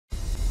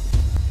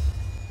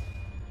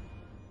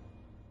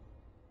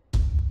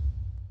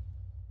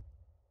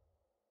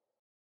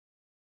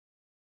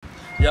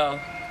Yo,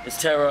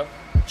 it's Terror.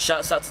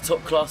 Shouts out to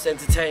Top Class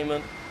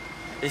Entertainment.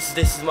 This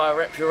is my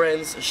rep your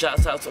ends.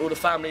 Shouts out to all the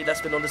family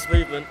that's been on this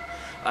movement.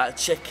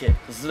 Check it,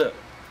 cause look.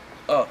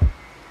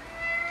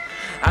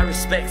 I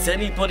respect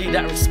anybody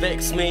that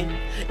respects me.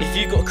 If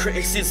you got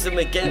criticism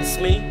against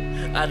me,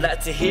 I'd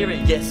like to hear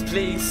it, yes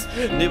please.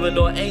 There are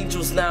no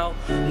angels now,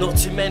 not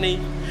too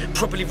many.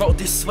 Probably wrote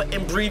this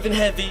sweating, breathing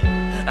heavy.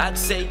 I'd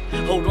say,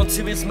 hold on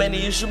to as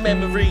many as your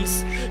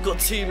memories. Got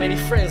too many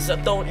friends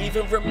that don't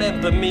even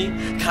remember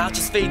me. Car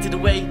just faded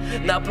away,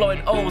 now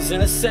blowing O's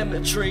in a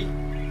cemetery.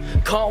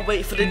 Can't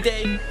wait for the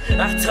day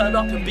I turn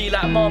up and be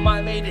like, Mom,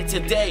 I made it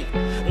today.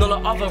 None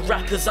like other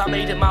rappers, I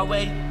made it my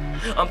way.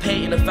 I'm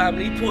painting a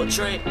family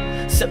portrait.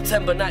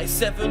 September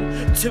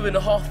 97,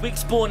 2.5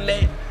 weeks born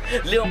late.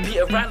 Little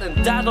Peter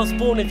Allen, Dad, I was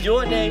born with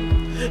your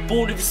name.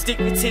 Born with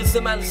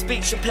astigmatism and a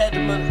speech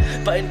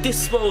impediment. But in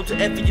this world,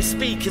 whatever you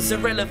speak is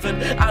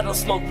irrelevant. I don't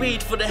smoke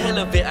weed for the hell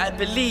of it, I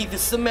believe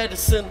it's a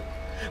medicine.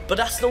 But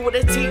that's not what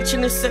they're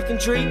teaching in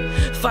secondary.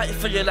 Fighting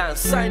for your land,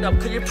 sign up,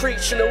 cause you're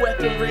preaching a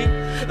weaponry.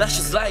 That's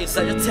just lies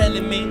that you're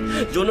telling me.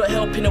 You're not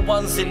helping the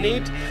ones in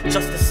need.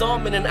 Just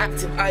disarming an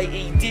active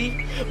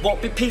IED.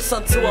 Won't be peace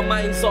until our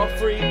minds are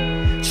free.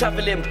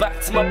 Travelling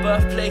back to my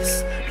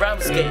birthplace,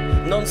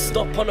 Ramsgate,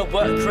 non-stop on a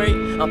work rate.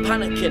 I'm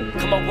panicking,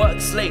 cause my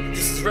work's late.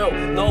 This is real,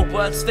 no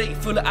words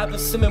fateful. I've been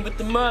swimming with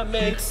the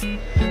mermaids.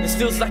 This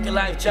feels like a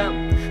live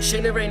jam.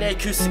 Shane there ain't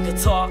acoustic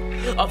guitar.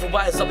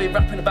 Otherwise I'll be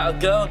rapping about a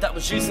girl that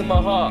was using my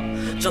heart.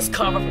 Just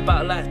can't rap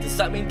about life. Does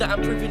that mean that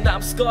I'm proving that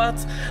I'm scarred?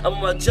 I'm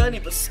on my journey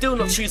but still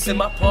not choosing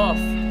my path.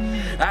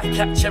 I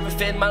catch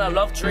everything, man, I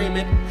love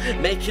dreaming.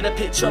 Making a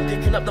picture,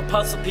 picking up the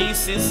puzzle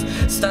pieces.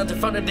 Stand in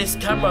front of this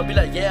camera and be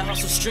like, yeah,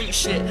 hustle street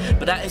shit.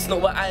 But that is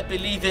not what I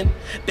believe in.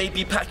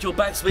 Baby, pack your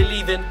bags, we're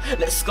leaving.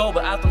 Let's go,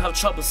 but I don't have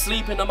trouble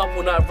sleeping. I'm up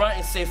all night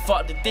writing, saying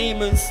fuck the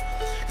demons.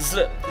 Cause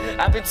look,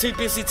 I've been too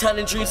busy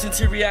turning dreams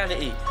into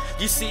reality.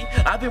 You see,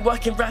 I've been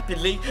working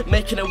rapidly,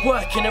 making it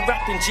work in a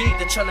rapping G.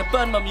 They're trying to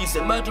burn my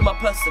music, murder my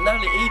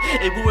personality.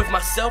 It war with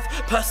myself,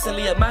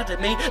 personally are mad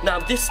at me. Now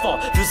I'm this far,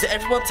 feels that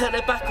everyone turned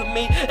their back on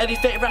me. Any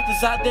fake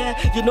rappers out there,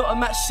 you're not a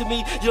match to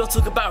me. You don't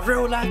talk about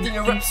real life, then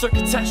your raps are a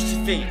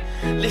catastrophe.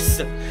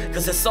 Listen,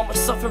 cause there's so much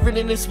suffering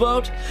in this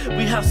world.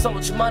 We have so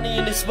much money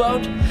in this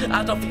world.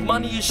 I don't think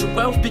money is your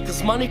wealth,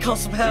 because money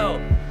comes from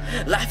hell.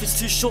 Life is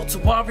too short to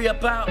worry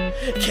about.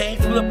 Came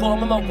from the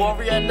bottom, I'm a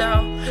warrior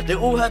now. They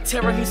all heard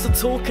Terror, he's the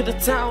talk of the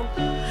town.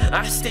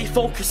 I stay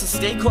focused and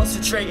stay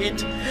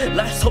concentrated.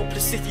 Life's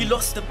hopeless if you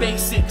lost the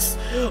basics.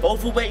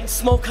 Overweight and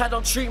smoke, I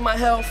don't treat my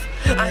health.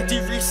 I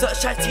do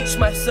research, I teach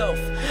myself.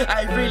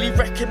 I really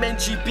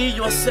recommend you be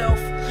yourself.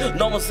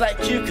 No one's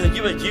like you, cause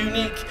you are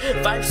unique.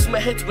 Vibes from my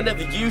head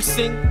whenever you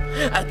sing.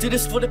 I do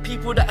this for the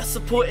people that are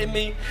supporting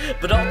me.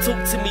 But don't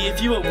talk to me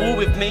if you at war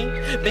with me.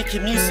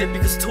 Making music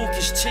because talk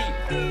is cheap.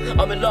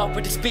 I'm in love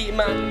with this beat,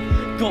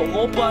 man. Got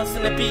more bars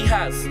than the beat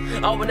has.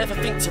 I would never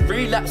think to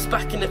relapse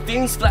back in the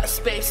things flat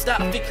space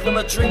that I think of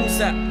my dreams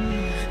at.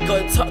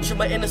 Got in touch with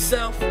my inner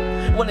self.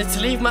 Wanted to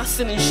leave my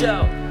sinning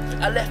shell.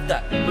 I left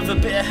that with a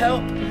bit of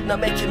help. Now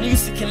making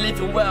music and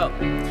living well.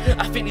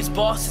 I think these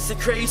bastards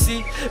are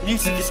crazy.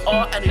 Music is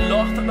art and they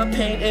laugh at my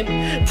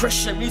painting.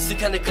 Pressure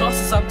music and the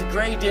classes I'm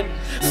degrading.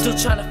 Still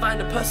trying to find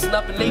the person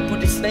I've been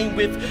labelled this name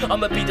with.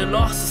 I'ma be the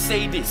last to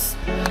say this.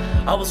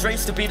 I was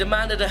raised to be the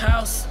man of the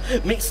house.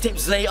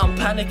 Mixtapes late, I'm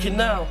panicking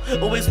now.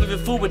 Always moving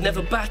forward,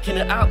 never backing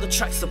it out. The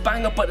track's a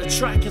banger, but the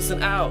track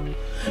isn't out.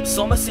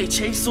 So I'ma say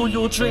chase all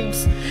your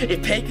dreams.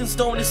 If pagans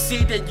don't wanna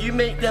see, then you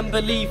make them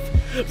believe.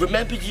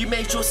 Remember you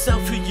made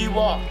yourself who you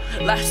are.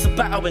 Life's a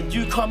battle when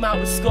you come out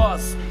with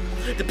scars.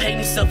 The pain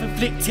is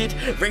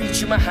self-inflicted,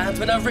 rage in my hands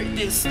when I write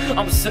this.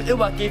 I'm so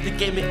ill, I gave the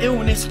game an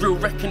illness. Real,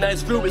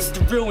 recognize real, it's the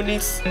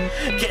realness.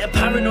 Getting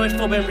paranoid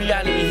for when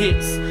reality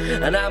hits.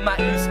 And I might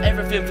lose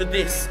everything for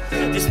this.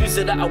 This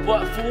music that I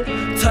work for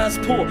turns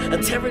poor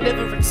and terror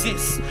never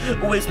exists.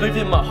 Always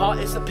moving, my heart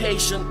isn't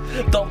patient.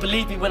 Don't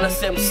believe me when I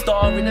say I'm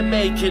star in the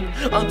making.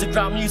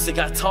 Underground music,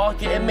 I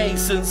target and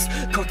Masons.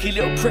 Cocky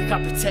little prick,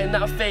 I pretend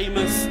that I'm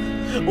famous.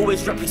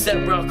 Always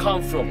represent where I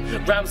come from.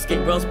 Ramsgate,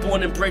 where I was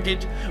born and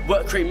bred.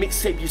 Work rate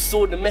mixtape, you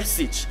saw the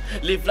message.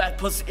 Live life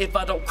positive,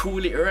 I don't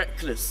call it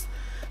reckless.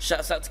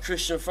 Shouts out to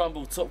Christian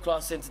Frumble, Top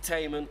Class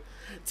Entertainment.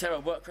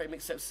 Terror, work rate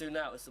mixtape soon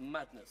out, it's a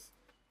madness.